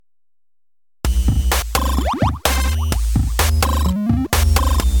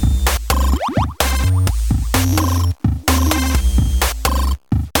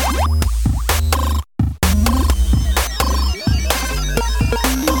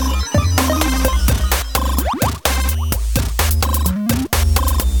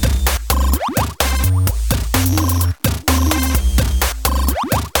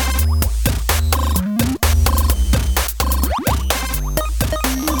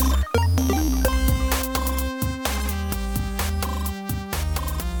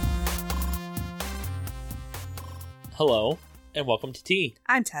Hello, and welcome to Tea.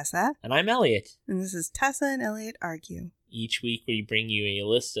 I'm Tessa. And I'm Elliot. And this is Tessa and Elliot Argue. Each week we bring you a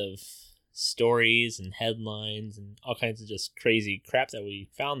list of stories and headlines and all kinds of just crazy crap that we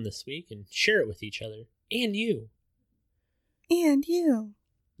found this week and share it with each other. And you. And you.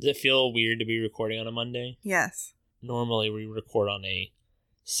 Does it feel weird to be recording on a Monday? Yes. Normally we record on a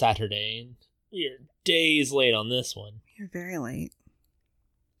Saturday, and we are days late on this one. You're very late.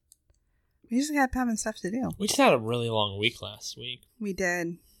 We just kept having stuff to do. We just had a really long week last week. We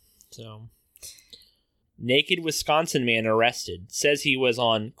did. So, naked Wisconsin man arrested. Says he was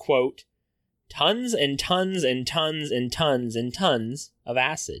on, quote, tons and tons and tons and tons and tons of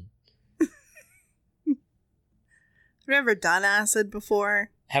acid. Have you ever done acid before?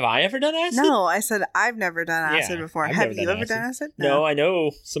 Have I ever done acid? No, I said I've never done acid before. Have you ever done acid? No, I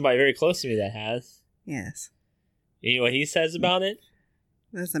know somebody very close to me that has. Yes. You know what he says about it?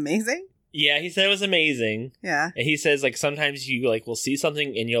 That's amazing. Yeah, he said it was amazing. Yeah. And he says, like, sometimes you, like, will see something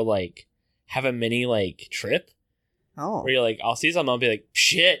and you'll, like, have a mini, like, trip. Oh. Where you're like, I'll see something, I'll be like,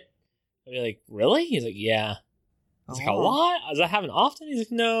 shit. I'll be like, really? He's like, yeah. I was like, a lot? Does that happen often? He's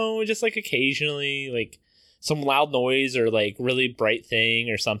like, no, just, like, occasionally, like, some loud noise or, like, really bright thing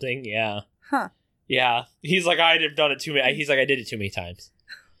or something. Yeah. Huh. Yeah. He's like, I'd have done it too many. He's like, I did it too many times.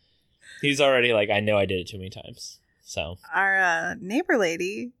 He's already like, I know I did it too many times. So. Our neighbor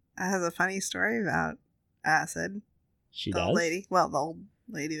lady has a funny story about acid. She the does? Old lady. Well, the old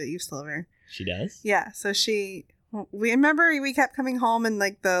lady that used to live here. She does? Yeah. So we remember we kept coming home and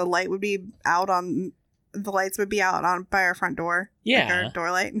like the lights would be out on by our front door. Yeah. Like our door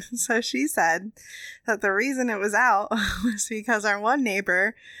light. So she said that the reason it was out was because our one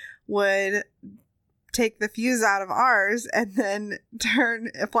neighbor would take the fuse out of ours and then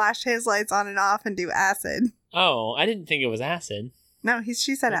flash his lights on and off and do acid. Oh, I didn't think it was acid. No,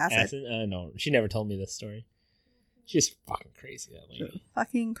 she said acid. No, she never told me this story. She's fucking crazy, that lady.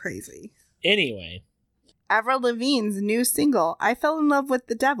 Fucking crazy. Anyway. Avril Lavigne's new single, I Fell in Love with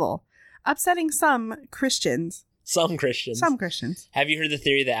the Devil, upsetting some Christians. Some Christians. Have you heard the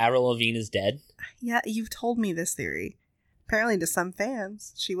theory that Avril Lavigne is dead? Yeah, you've told me this theory. Apparently to some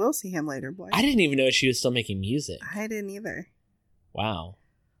fans, she will see him later, boy. I didn't even know she was still making music. I didn't either. Wow.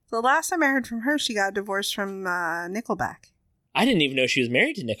 The last time I heard from her, she got divorced from Nickelback. I didn't even know she was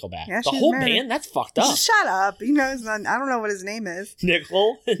married to Nickelback. Yeah, the whole band? That's fucked up. Shut up. You know, I don't know what his name is.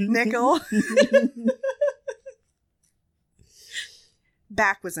 Nickel.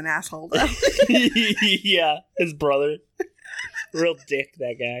 Back was an asshole, though. Yeah, his brother. Real dick,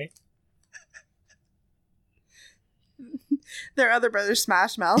 that guy. Their other brother,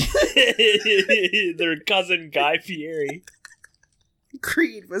 Smash Mouth. Their cousin, Guy Fieri.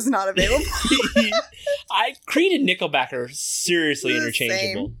 Creed was not available. Creed and Nickelback are seriously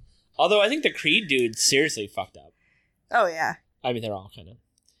interchangeable. Same. Although I think the Creed dude seriously fucked up. Oh, yeah. I mean, they're all kind of.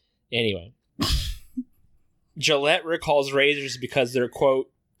 Anyway. Gillette recalls razors because they're, quote,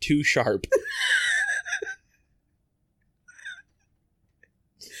 too sharp.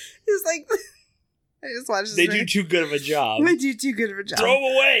 It's like, I just watched this. They do too good of a job. They do too good of a job. Throw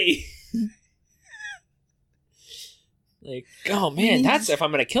them away. Like, oh man, that's if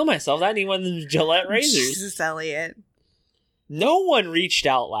I'm going to kill myself, I need one of them Gillette razors. Jesus, Elliot. No one reached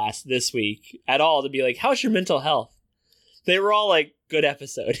out this week at all to be like, how's your mental health? They were all like, good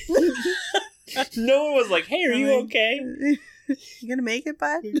episode. No one was like, hey, are you okay? You gonna make it,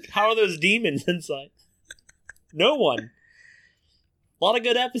 bud? How are those demons inside? No one. A lot of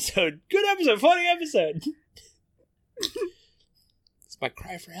good episode. Good episode. Funny episode. It's my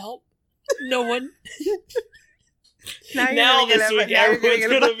cry for help. No one. Now this week, everyone's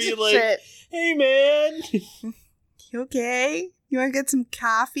gonna be like, shit. Hey, man. You okay? You want to get some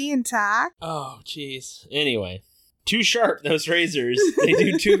coffee and talk? Oh, jeez. Anyway. Too sharp, those razors. They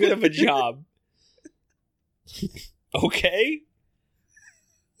do too good of a job. Okay.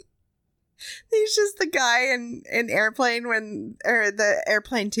 He's just the guy in Airplane or the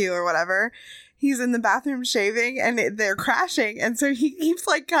Airplane 2 or whatever. He's in the bathroom shaving and they're crashing. And so he keeps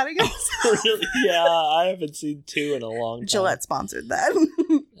like cutting himself. Oh, really? Yeah, I haven't seen 2 in a long time. Gillette sponsored that.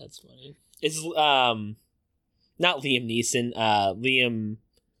 That's funny. It's, not Liam Neeson, Liam,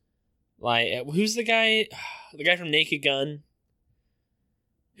 like, who's the guy? The guy from Naked Gun?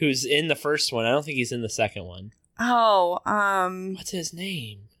 Who's in the first one. I don't think he's in the second one. Oh, what's his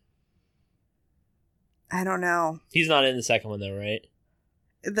name? I don't know. He's not in the second one though, right?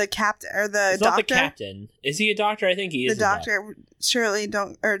 The captain or the it's doctor? Not the captain. Is he a doctor? I think he is. The doctor. Shirley,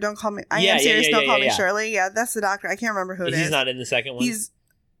 don't call me. I am serious. Don't call me Shirley. Yeah, that's the doctor. I can't remember who it is. He's not in the second one.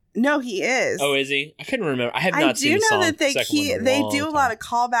 No, he is. Oh, is he? I couldn't remember. I have not seen the I do know song, that they second one in a they long do a time. lot of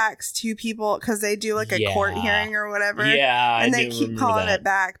callbacks to people because they do like a court hearing or whatever. Yeah, and I they do keep remember calling that. it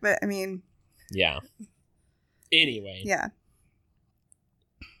back. But I mean, Yeah. Anyway. yeah.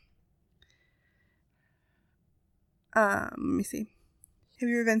 Let me see. Have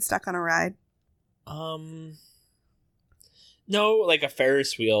you ever been stuck on a ride? No, like a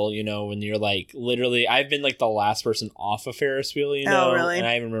Ferris wheel, you know, when you're like literally I've been like the last person off a Ferris wheel, you know. Oh, really? And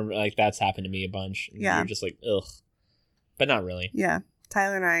I remember like that's happened to me a bunch. And Yeah. You're just like, ugh. But not really. Yeah.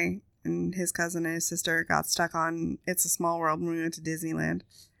 Tyler and I and his cousin and his sister got stuck on It's a Small World when we went to Disneyland.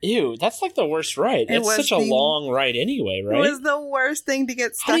 Ew, that's like the worst ride. It It's was such a the- long ride anyway, right? It was the worst thing to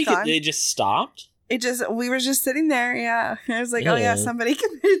get How do stuck you on. they just stopped? We were just sitting there, yeah. I was like, oh yeah, Ew. somebody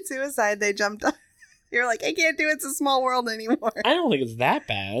committed suicide. They jumped on. You're like, I can't do It's a Small World anymore. I don't think it's that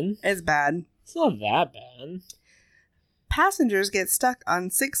bad. It's bad. It's not that bad. Passengers get stuck on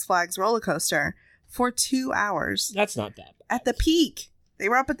Six Flags roller coaster for 2 hours. That's not that bad. At the peak. They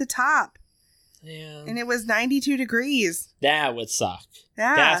were up at the top. Yeah. And it was 92 degrees. That would suck.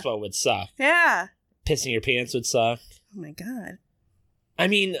 Yeah. That's what would suck. Yeah. Pissing your pants would suck. Oh my God. I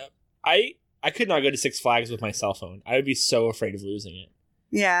mean, I could not go to Six Flags with my cell phone. I would be so afraid of losing it.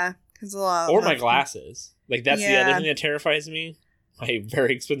 Yeah. Cause a lot Or my glasses. Like, that's the Yeah. other thing that terrifies me. My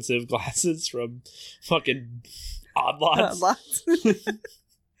very expensive glasses from fucking Odd Lots. Lots.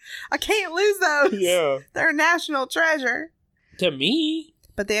 I can't lose those. Yeah. They're a national treasure. To me.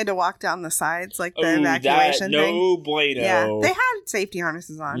 But they had to walk down the sides, like the Ooh, evacuation thing. no bueno. Yeah. They had safety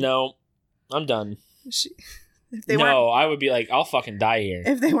harnesses on. No. I'm done. If they weren't No, I would be like, I'll fucking die here.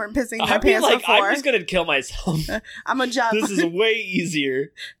 if they weren't pissing their I'd be pants like, before, I'm just gonna kill myself. I'm gonna jump. This is way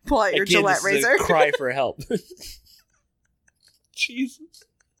easier. Pull out your Again, Gillette this is a razor. cry for help. Jesus.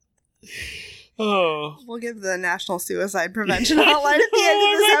 Oh. We'll give the National Suicide Prevention Hotline at the end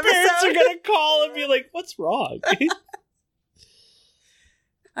of my this parents episode. are gonna call and be like, "What's wrong?"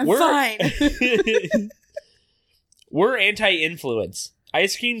 I'm We're- fine. We're anti-influence.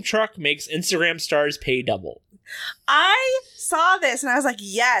 Ice cream truck makes Instagram stars pay double. I saw this and I was like,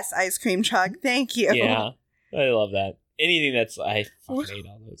 yes, ice cream truck. Thank you. Yeah, I love that. Anything that's I fucking hate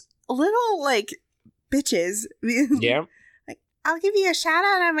all those. Little, like, bitches. Yeah, I'll give you a shout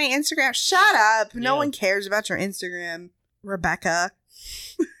out on my Instagram. Shut up. No Yeah. one cares about your Instagram, Rebecca.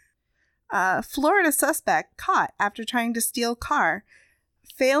 Florida suspect caught after trying to steal car,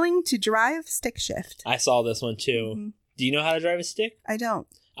 failing to drive stick shift. I saw this one too. Mhm. Do you know how to drive a stick? I don't.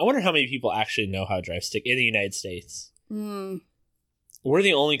 I wonder how many people actually know how to drive stick in the United States. Mm. We're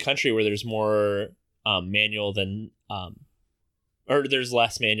the only country where there's more manual than or there's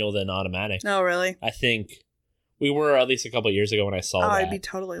less manual than automatic. Oh, really? I think we were at least a couple years ago when I saw Oh, that. I'd be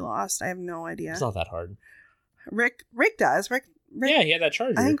totally lost. I have no idea. It's not that hard. Rick does. Rick, Yeah, he had that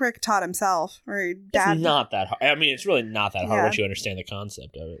charger. I think Rick taught himself. Or dad. It's not that hard. I mean, it's really not that hard Yeah. once you understand the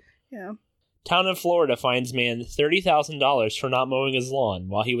concept of it. Yeah. Town in Florida finds man $30,000 for not mowing his lawn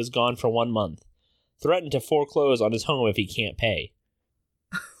while he was gone for 1 month. Threatened to foreclose on his home if he can't pay.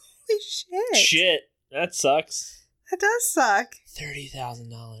 Holy shit. Shit, that sucks. That does suck.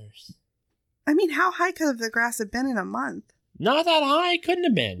 $30,000. I mean, how high could the grass have been in a month? Not that high. Couldn't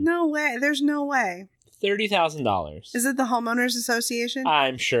have been. No way. There's no way. $30,000. Is it the homeowners association?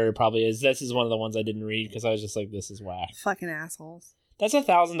 I'm sure it probably is. This is one of the ones I didn't read because I was just like, this is whack. Fucking assholes. That's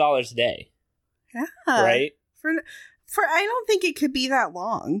 $1,000 a day, Yeah. right? For I don't think it could be that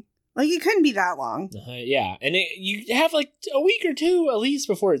long. Like, it couldn't be that long. Yeah, and you have like a week or two at least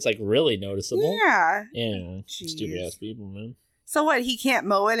before it's like really noticeable. Yeah. Yeah, Jeez. stupid ass people, man. So what? He can't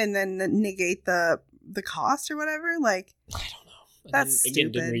mow it and then negate the cost or whatever? Like, I don't know. That's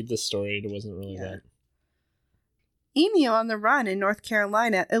Didn't stupid. read the story. It wasn't really Yeah. that. emu on the run in North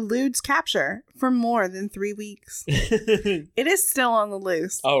Carolina eludes capture for more than 3 weeks. It is still on the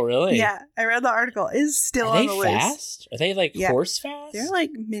loose. Oh, really? Yeah, I read the article. It is still Are on they the loose. fast? Are they like Yeah. horse fast? They're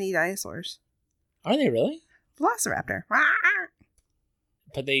like mini dinosaurs. Are they really? Velociraptor.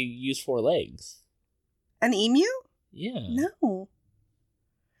 But they use 4 legs. An emu? Yeah. No.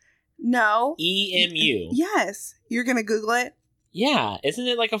 No. EMU. Yes. You're going to Google it? Yeah. Isn't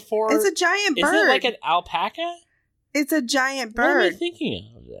it like a 4? It's a giant bird. Isn't it like an alpaca? It's a giant What am I bird.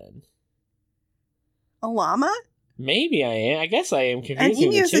 thinking of then? A llama? Maybe I am. I guess I am An confusing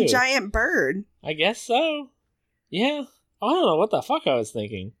emu the is two. a giant bird. I guess so. Yeah. I don't know what the fuck I was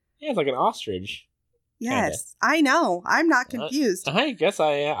thinking. Yeah, it's like an ostrich. Yes. I know. I'm not confused. I guess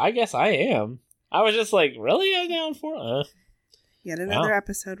I am. I was just like, really? I'm down for Yet another Wow.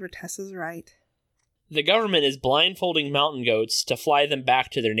 episode where Tessa's right. The government is blindfolding mountain goats to fly them back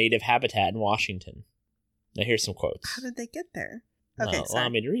to their native habitat in Washington. Now here's some quotes. How did they get there? Okay, Allow sorry.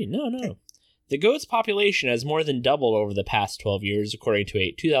 me to read. No. Okay. The goat's population has more than doubled over the past 12 years, according to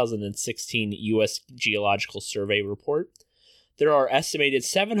a 2016 U.S. Geological Survey report. There are estimated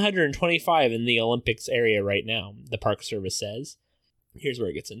 725 in the Olympics area right now, the Park Service says. Here's where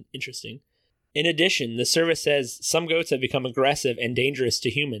it gets interesting. In addition, the service says some goats have become aggressive and dangerous to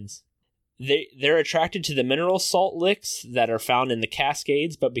humans. They're attracted to the mineral salt licks that are found in the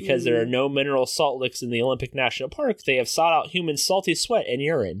Cascades, but because there are no mineral salt licks in the Olympic National Park, they have sought out human salty sweat and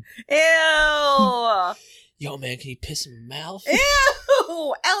urine. Ew! Yo, man, can you piss in my mouth?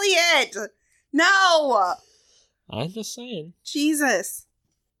 Ew! Elliot! No! I'm just saying. Jesus.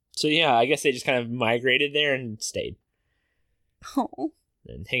 So yeah, I guess they just kind of migrated there and stayed. Oh.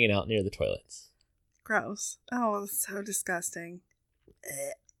 And hanging out near the toilets. Gross. Oh, so disgusting.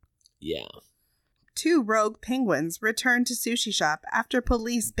 Ugh. Yeah. 2 rogue penguins returned to sushi shop after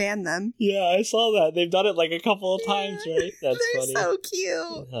police banned them. Yeah, I saw that. They've done it like a couple of times, right? That's They're funny. so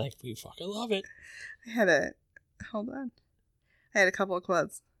cute. Like, we fucking love it. Hold on. I had a couple of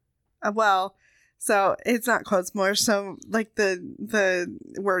quotes. Well, so it's not quotes, more so like the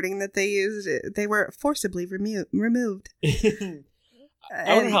wording that they used. They were forcibly removed. I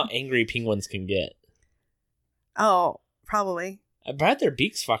wonder how angry penguins can get. Oh, probably. I bet their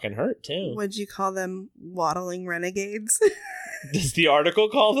beaks fucking hurt, too. Would you call them waddling renegades? Does the article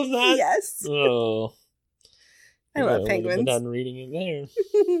call them that? Yes. Oh. I love penguins. Been done reading it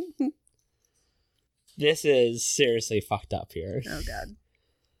there. This is seriously fucked up here. Oh, God.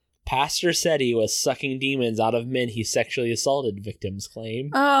 Pastor said he was sucking demons out of men he sexually assaulted, victims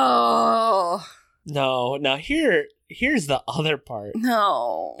claim. Oh. No, now here's the other part.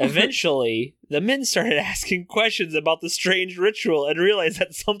 No. Eventually, the men started asking questions about the strange ritual and realized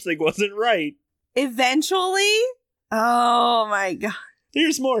that something wasn't right. Eventually? Oh, my God.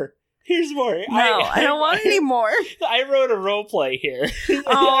 Here's more. No, I don't want any more. I wrote a role play here.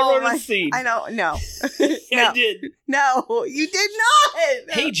 Oh, I wrote a scene. I don't know. I did. No, you did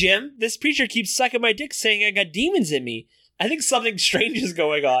not. Hey, Jim, this preacher keeps sucking my dick saying I got demons in me. I think something strange is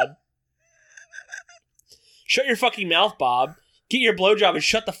going on. Shut your fucking mouth, Bob. Get your blowjob and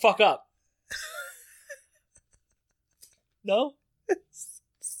shut the fuck up. No?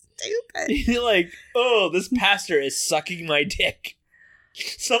 Stupid. You're like, oh, this pastor is sucking my dick.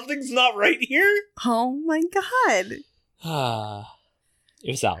 Something's not right here? Oh my God.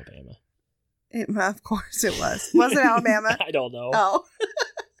 It was Alabama. Of course it was. Was it Alabama? I don't know. Oh.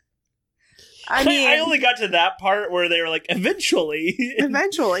 I mean, I only got to that part where they were like, eventually.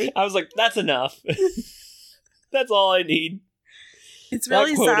 Eventually. I was like, that's enough. That's all I need. It's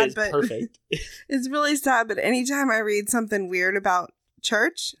really sad, but perfect. It's really sad, but anytime I read something weird about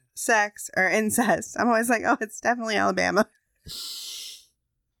church, sex, or incest, I'm always like, oh, it's definitely Alabama.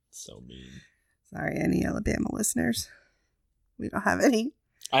 So mean. Sorry, any Alabama listeners. We don't have any.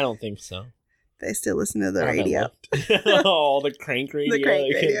 I don't think so. They still listen to the radio. Oh, the crank radio. The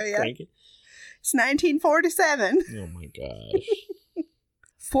crank radio, yeah. Crank it. It's 1947. Oh my gosh.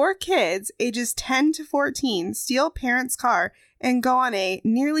 4 kids, ages 10 to 14, steal parents' car and go on a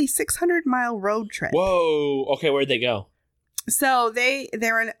nearly 600-mile road trip. Whoa. Okay, where'd they go? So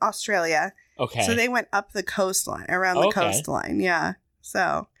they're in Australia. Okay. So they went up the coastline, around the coastline. Yeah.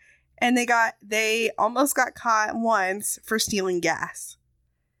 So, and they almost got caught once for stealing got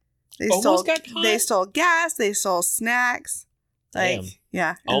caught? They stole gas. They stole snacks. Damn.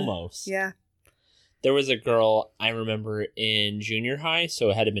 Yeah. Almost. Yeah. There was a girl I remember in junior high,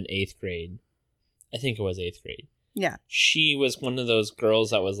 so it had to have been 8th grade. I think it was 8th grade. Yeah. She was one of those girls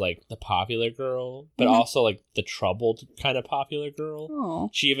that was like the popular girl, but also like the troubled kind of popular girl. Oh.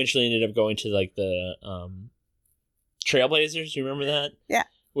 She eventually ended up going to like the Trailblazers. Do you remember that? Yeah.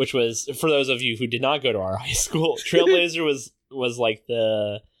 Which was, for those of you who did not go to our high school, Trailblazer was like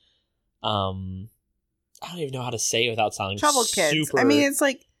the I don't even know how to say it without sounding troubled super... kids. I mean, it's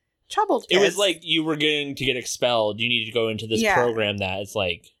like troubled kids. It was like you were going to get expelled. You need to go into this program that is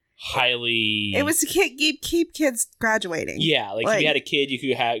like highly... It was to keep kids graduating. Yeah, like if you had a kid, you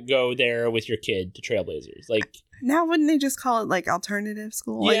could go there with your kid to Trailblazers. Like, now wouldn't they just call it like alternative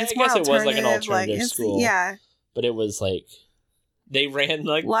school? Yeah, like, I guess it was like an alternative school. Yeah. But it was like, they ran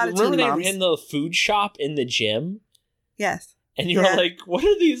like, remember they ran the food shop in the gym? Yes. And you're like, what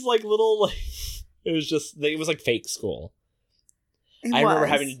are these like little, like, it was like fake school. I remember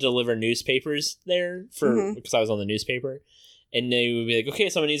having to deliver newspapers there because I was on the newspaper. And they would be like, okay,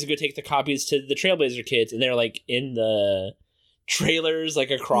 someone needs to go take the copies to the Trailblazer kids. And they're like in the trailers,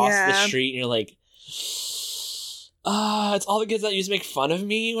 like across the street. And you're like, it's all the kids that used to make fun of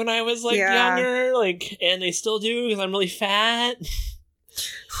me when I was like younger. Like, and they still do because I'm really fat.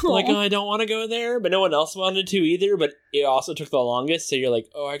 Like, oh, I don't want to go there, but no one else wanted to either, but it also took the longest, so you're like,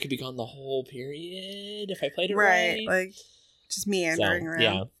 oh, I could be gone the whole period if I played it right. Like, just meandering around.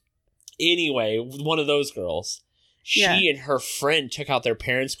 Yeah. Anyway, one of those girls, she and her friend took out their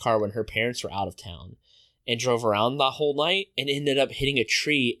parents' car when her parents were out of town and drove around the whole night and ended up hitting a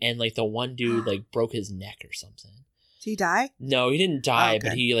tree, and, like, the one dude, like, broke his neck or something. Did he die? No, he didn't die,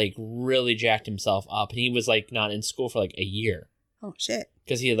 but he, like, really jacked himself up, and he was, like, not in school for, like, a year. Oh, shit.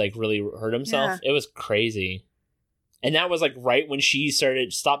 Because he had, like, really hurt himself. Yeah. It was crazy. And that was, like, right when she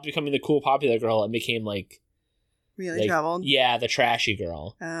stopped becoming the cool, popular girl and became, like... Really troubled? Yeah, the trashy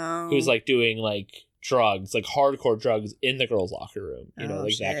girl. Oh. Who was, like, doing, like, drugs, like, hardcore drugs in the girls' locker room. You know,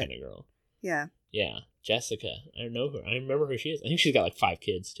 like, shit. That kind of girl. Yeah. Yeah. Jessica. I don't know her. I remember who she is. I think she's got, like, 5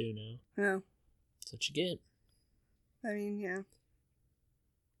 kids, too, now. Oh. That's what you get. I mean, yeah.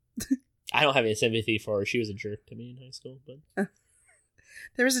 I don't have any sympathy for her. She was a jerk to me in high school, but...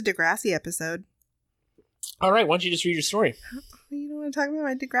 There was a Degrassi episode. All right, why don't you just read your story? You don't want to talk about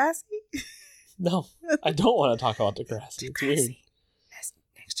my Degrassi? No, I don't want to talk about Degrassi. It's weird. Next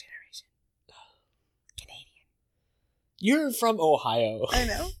generation. Canadian. You're from Ohio. I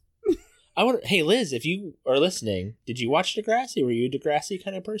know. I wonder. Hey, Liz, if you are listening, did you watch Degrassi? Were you a Degrassi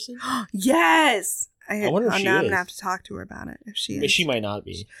kind of person? Yes. I wonder if she now is. I'm going to have to talk to her about it if she is. But she might not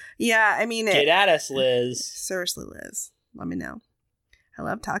be. Yeah, I mean... Get at us, Liz. Seriously, Liz. Let me know. I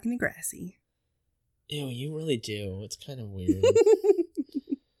love talking to Grassy. Ew, you really do. It's kind of weird.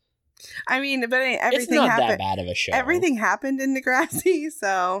 I mean, but everything it's not happened. That bad of a show. Everything happened in Degrassi,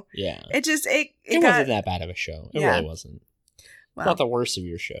 so yeah, it wasn't that bad of a show. It really wasn't. Well, not the worst of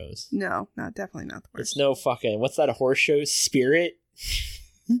your shows. No, definitely not the worst. It's no fucking. What's that horse show? Spirit.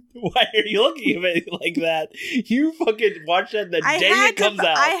 Why are you looking at me like that? You fucking watch that the day it comes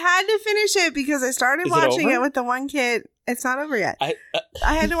out. I had to finish it because I started watching it with the one kid. It's not over yet. I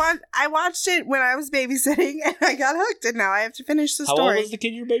had to watch. I watched it when I was babysitting, and I got hooked. And now I have to finish the story. How old was the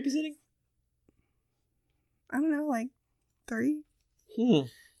kid you're babysitting? I don't know, like 3.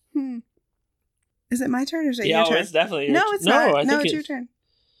 Is it my turn or is it your turn? Yeah, it's definitely your turn. No, it's not. No, it's your turn.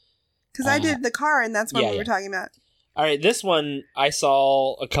 Because I did the car, and that's what we were talking about. All right, this one I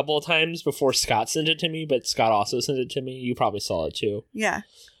saw a couple of times before Scott sent it to me, but Scott also sent it to me. You probably saw it too. Yeah.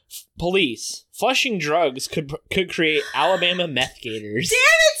 Police. Flushing drugs could create Alabama meth gators. Damn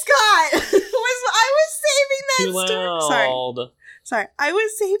it, Scott! I was saving that story. Sorry. I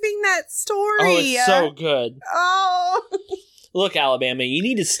was saving that story. Oh, it's so good. Oh. Look, Alabama, you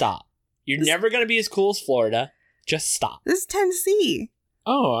need to stop. You're never going to be as cool as Florida. Just stop. This is Tennessee.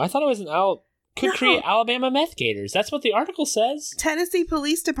 Oh, I thought it was could create Alabama meth gators. That's what the article says. Tennessee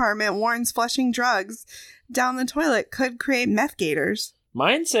Police Department warns flushing drugs down the toilet could create meth gators.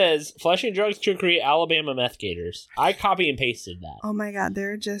 Mine says flushing drugs could create Alabama meth gators. I copy and pasted that. Oh my god,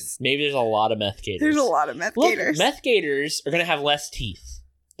 they're just... Maybe there's a lot of meth gators. There's a lot of meth gators. Meth gators are going to have less teeth.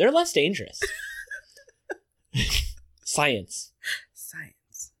 They're less dangerous. Science.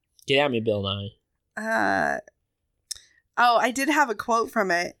 Get at me, Bill Nye. Oh, I did have a quote from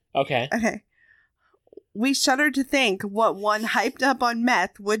it. Okay. We shudder to think what one hyped up on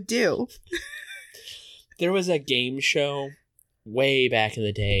meth would do. There was a game show way back in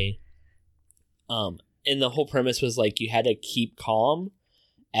the day. And the whole premise was like you had to keep calm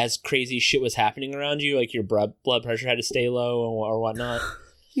as crazy shit was happening around you. Like your blood pressure had to stay low or whatnot.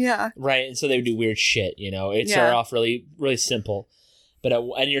 Yeah. Right. And so they would do weird shit, you know. It started off really, really simple. But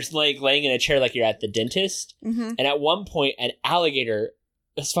and you're like laying in a chair like you're at the dentist. Mm-hmm. And at one point, an alligator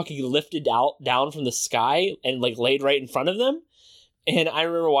was fucking lifted down from the sky and like laid right in front of them. And I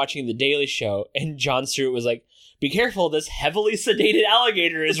remember watching The Daily Show, and Jon Stewart was like, "Be careful! This heavily sedated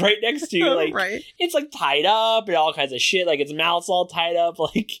alligator is right next to you. Like, right. It's like tied up and all kinds of shit. Like its mouth's all tied up.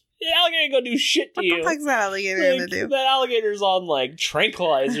 Like the alligator ain't gonna do shit to you. What the fuck's that alligator gonna do? That alligator's on like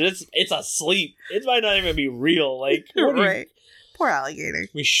tranquilizers. It's asleep. It might not even be real. Like right." Poor alligator.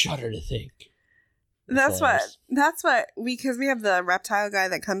 We shudder to think. That's what because we have the reptile guy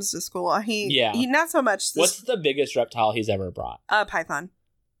that comes to school. He not so much. What's the biggest reptile he's ever brought? Python.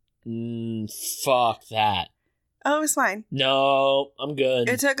 Fuck that. Oh, it's fine. No, I'm good.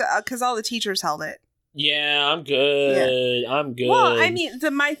 It took because all the teachers held it. Yeah, I'm good. Yeah. I'm good. Well, I mean,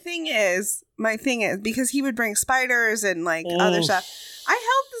 my thing is because he would bring spiders and like other stuff. I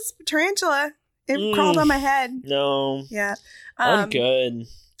held this tarantula. It crawled on my head. No. Yeah. I'm good.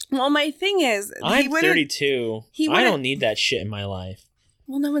 Well, my thing is... I'm 32. I don't need that shit in my life.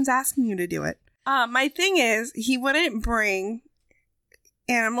 Well, no one's asking you to do it. My thing is, he wouldn't bring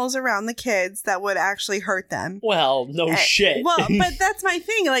animals around the kids that would actually hurt them. Well, no shit. Well, but that's my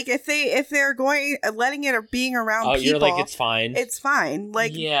thing. Like, if they're going, letting it or being around people. You're like, it's fine. It's fine.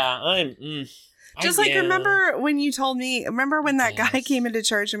 Like, yeah, just like, remember when you told me, when that guy Yes. came into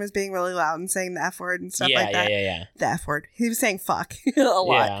church and was being really loud and saying the F word and stuff like that? Yeah. The F word. He was saying fuck a lot.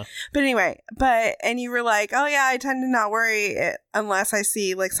 Yeah. But anyway, and you were like, oh yeah, I tend to not worry unless I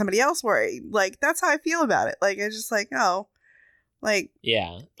see like somebody else worry. Like, that's how I feel about it. Like, it's just like, oh, like,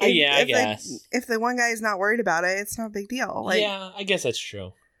 Yeah. I guess. If the one guy is not worried about it, it's not a big deal. Like, yeah, I guess that's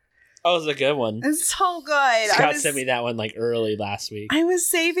true. Oh, it was a good one. it's so good. Scott sent me that one like early last week. I was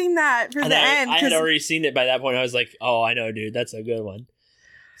saving that for the end. I had already seen it by that point. I was like, oh, I know, dude. That's a good one.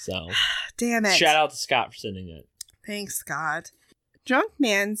 So, damn it. shout out to Scott for sending it. Thanks, Scott. Drunk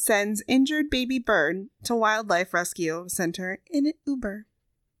man sends injured baby bird to wildlife rescue center in an Uber.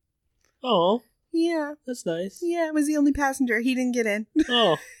 Oh, Yeah. that's nice. Yeah, it was the only passenger. He didn't get in.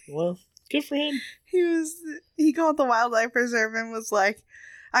 Oh, well, good for him. He called the wildlife preserve and was like,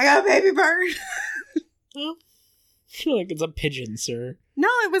 I got a baby bird. Oh, I feel like it's a pigeon, sir. No,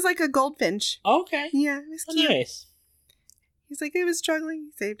 it was like a goldfinch. Okay. Yeah, it was Oh, cute. nice. He's like, it was struggling.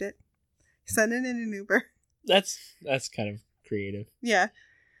 He saved it. He sent it in an Uber. That's kind of creative. Yeah.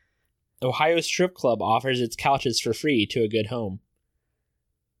 Ohio Strip Club offers its couches for free to a good home.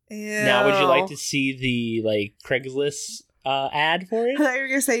 Now, would you like to see the like Craigslist ad for I it? thought you were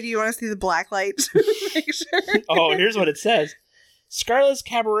going to say, do you want to see the black light picture? Oh, here's what it says. Scarlett's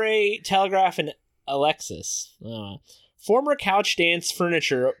Cabaret, Telegraph, and Alexis. Former couch dance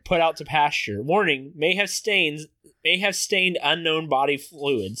furniture put out to pasture. Warning, may have stained unknown body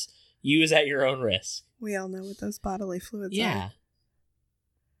fluids. Use at your own risk. We all know what those bodily fluids Yeah. are.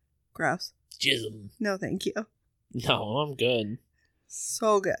 Gross. Jism. No, thank you. No, I'm good.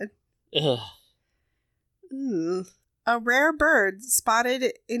 So good. Ugh. Ooh. A rare bird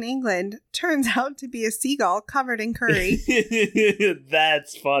spotted in England turns out to be a seagull covered in curry.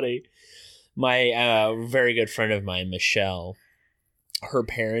 That's funny. My very good friend of mine, Michelle, her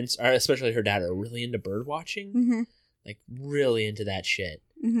parents, especially her dad, are really into bird watching. Mm-hmm. Like, really into that shit.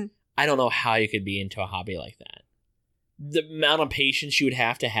 Mm-hmm. I don't know how you could be into a hobby like that. The amount of patience you would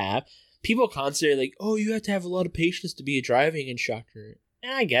have to have. People constantly like, oh, you have to have a lot of patience to be a driving instructor.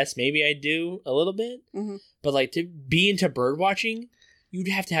 And I guess maybe I do a little bit. Mm-hmm. But like to be into bird watching, you'd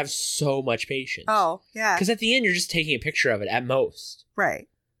have to have so much patience. Oh, yeah. Because at the end, you're just taking a picture of it at most. Right.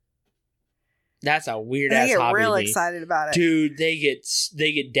 That's a weird And ass I get hobby. real to me. excited about it. Dude, they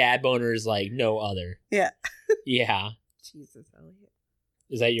get dad boners like no other. Yeah. Yeah. Jesus, Elliot.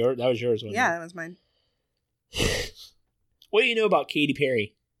 Is that yours? That was yours, wasn't Yeah, that was mine. it? What do you know about Katy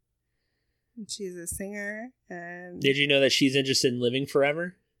Perry? She's a singer, and Did you know that she's interested in living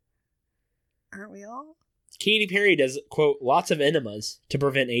forever? aren't we all? Katy Perry does, quote, lots of enemas to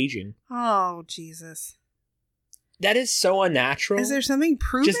prevent aging. Oh, Jesus. That is so unnatural. Is there something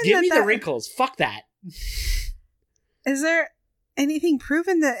proven? Just give me the wrinkles. Fuck that. Is there anything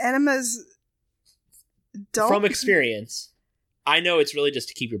proven that enemas don't? From experience, I know it's really just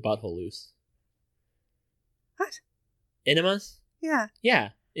to keep your butthole loose. What? Enemas? Yeah. Yeah.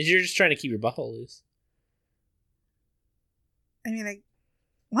 You're just trying to keep your butthole loose. I mean,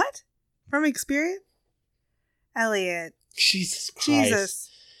 what? From experience? Elliot. Jesus Christ. Jesus.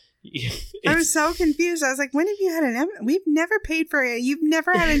 I was so confused. I was like, when have you had an enema? We've never paid for it. You've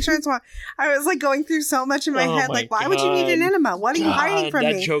never had insurance. I was like going through so much in my head. my Like, why would you need an God. enema? What are you hiding from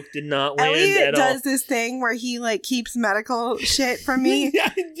that me? joke did not land Elliot at does all. this thing where he like keeps medical shit from me.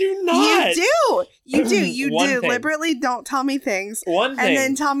 I do not. You do. You One thing. deliberately don't tell me things. One thing. And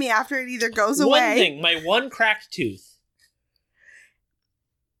then tell me after it either goes One away. thing. My one cracked tooth.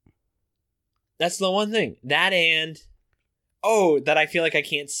 That's the one thing. That and... Oh, that I feel like I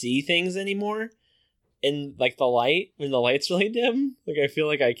can't see things anymore. In, like, the light. When the light's really dim. Like, I feel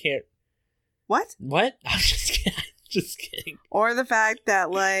like I can't... What? What? I'm just kidding. Just kidding. Or the fact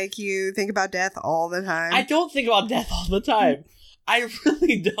that like you think about death all the time. I don't think about death all the time. I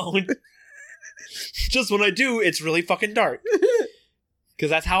really don't. Just when I do, it's really fucking dark.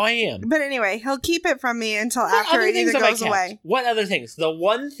 Because that's how I am. But anyway, he'll keep it from me until What after other it things either have I goes kept? away. What other things? The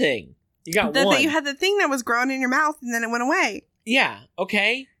one thing. You got That one. you had the thing that was growing in your mouth and then it went away. Yeah,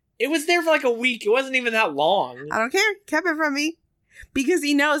 okay. It was there for like a week. It wasn't even that long. I don't care. Kept it from me. Because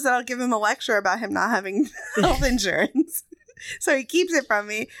he knows that I'll give him a lecture about him not having health insurance. So he keeps it from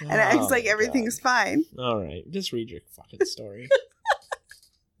me and acts like everything's fine. All right, just read your fucking story.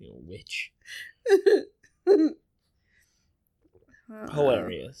 You witch.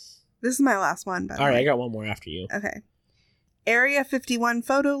 Hilarious. This is my last one, by the All right, way. I got one more after you. Okay. Area 51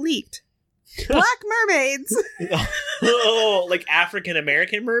 photo leaked. Black mermaids. Oh, like African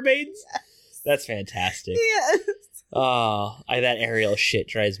American mermaids? Yes. That's fantastic. Yes. Oh, that Ariel shit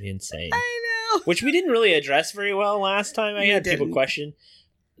drives me insane. I know. Which we didn't really address very well last time. I had people question.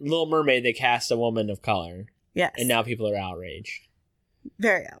 Little Mermaid, they cast a woman of color. Yes. And now people are outraged.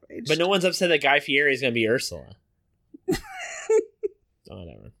 Very outraged. But no one's upset that Guy Fieri is going to be Ursula.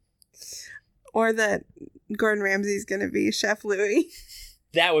 Whatever. Or that Gordon Ramsay's going to be Chef Louis.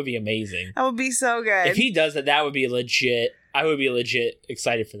 That would be amazing. That would be so good. If he does that would be legit. I would be legit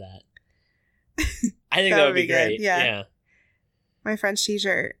excited for that. I think that would be great. Yeah. My friend's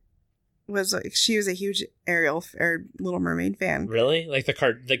teacher was she was a huge Ariel or Little Mermaid fan. Really? Like the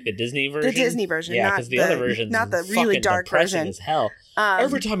Disney version? The Disney version. Yeah, because the other version not the really dark version. As hell.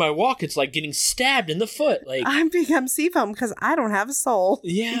 Every time I walk, it's like getting stabbed in the foot. Like I'm become Seafoam because I don't have a soul.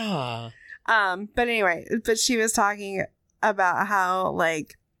 Yeah. But anyway, she was talking about how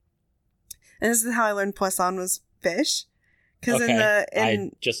like, and this is how I learned poisson was fish. Because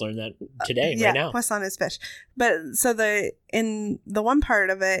I just learned that today, right now. Poisson is fish. But so in the one part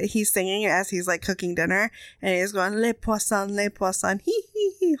of it, he's singing as he's like cooking dinner, and he's going le poisson, hee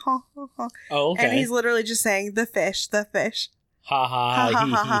hee hee, ha ha ha. Oh, okay. And he's literally just saying the fish, ha ha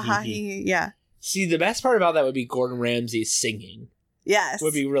ha he. Yeah. See, the best part about that would be Gordon Ramsay singing. Yes,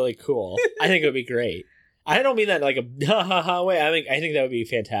 would be really cool. I think it would be great. I don't mean that like a ha ha ha way. I think that would be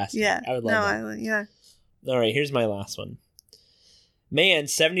fantastic. Yeah, I would love that. Yeah. All right, here's my last one. Man,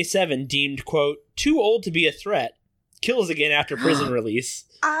 77, deemed, quote, too old to be a threat, kills again after prison release.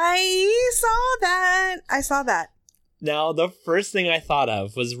 I saw that. Now, the first thing I thought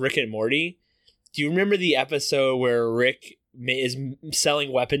of was Rick and Morty. Do you remember the episode where Rick is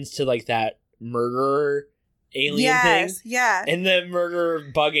selling weapons to, like, that murderer alien thing? Yeah. And the murderer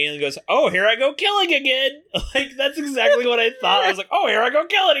bug alien goes, oh, here I go killing again. Like, that's exactly what I thought. I was like, oh, here I go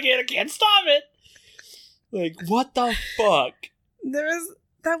killing again. I can't stop it. Like, what the fuck? There was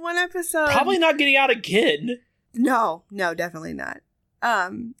that one episode. Probably not getting out again. No, definitely not.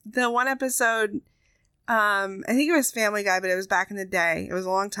 The one episode, I think it was Family Guy, but it was back in the day. It was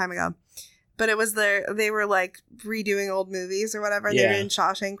a long time ago. But it was they were like redoing old movies or whatever. Yeah. They were in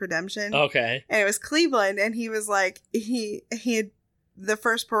Shawshank Redemption. Okay. And it was Cleveland, and he was like, he had the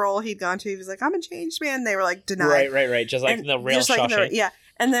first parole he'd gone to, he was like, I'm a changed man. They were like, denied. Right. Just like the real Shawshank. Yeah.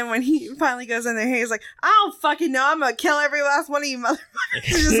 And then when he finally goes in there, he's like, I don't fucking know. I'm going to kill every last one of you motherfuckers.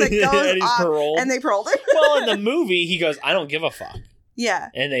 He just like goes and he's off. paroled. And they paroled him. Well, in the movie, he goes, I don't give a fuck. Yeah.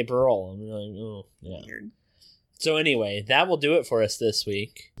 And they parole him. You're like, oh, yeah. Weird. So anyway, that will do it for us this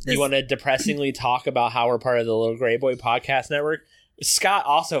week. You want to depressingly talk about how we're part of the Little Gray Boy Podcast Network? Scott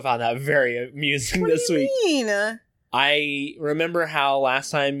also found that very amusing this week. What do you mean? I remember how last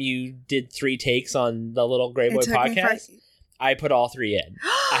time you did 3 takes on the Little Gray Boy Podcast. I put all 3 in.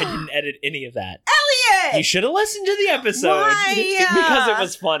 I didn't edit any of that. Elliot! You should have listened to the episode. Why? Because it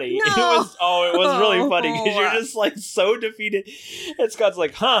was funny. No. It was really funny because you're just like so defeated. And Scott's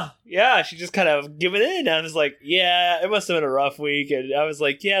like, yeah, she just kind of given in. And I was like, yeah, it must have been a rough week. And I was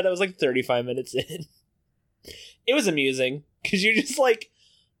like, yeah, that was like 35 minutes in. It was amusing because you're just like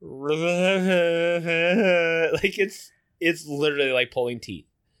it's literally like pulling teeth.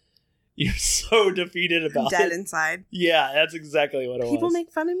 You're so defeated about dead it. inside. Yeah, that's exactly what it was. People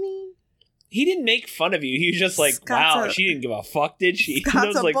make fun of me. He didn't make fun of you. He was just like, wow, she didn't give a fuck, did she?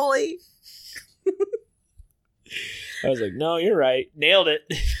 Scott's a bully. I was like, no, you're right. Nailed it.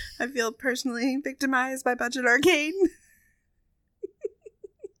 I feel personally victimized by Budget Arcade.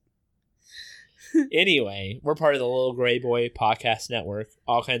 Anyway, we're part of the Little Gray Boy Podcast Network.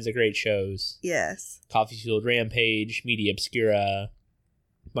 All kinds of great shows. Yes. Coffee Fueled Rampage, Media Obscura,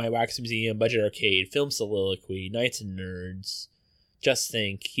 My Wax Museum, Budget Arcade, Film Soliloquy, Knights and Nerds. Just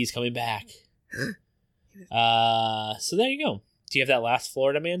Think. He's coming back. So there you go. Do you have that last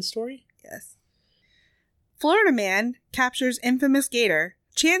Florida Man story? Yes. Florida man captures infamous gator,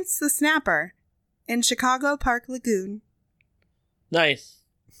 Chance the Snapper, in Chicago Park Lagoon. Nice.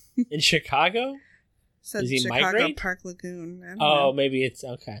 In Chicago? Said Does he Chicago migrate? Park Lagoon. I don't Oh, know. maybe it's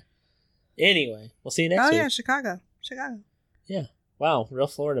okay. Anyway, we'll see you next week. Yeah, Chicago. Yeah. Wow, real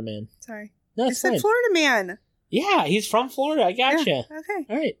Florida man. Sorry. No, I it's said fine. Florida man. Yeah, he's from Florida. I gotcha. Yeah, okay.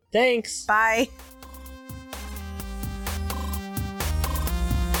 All right. Thanks. Bye.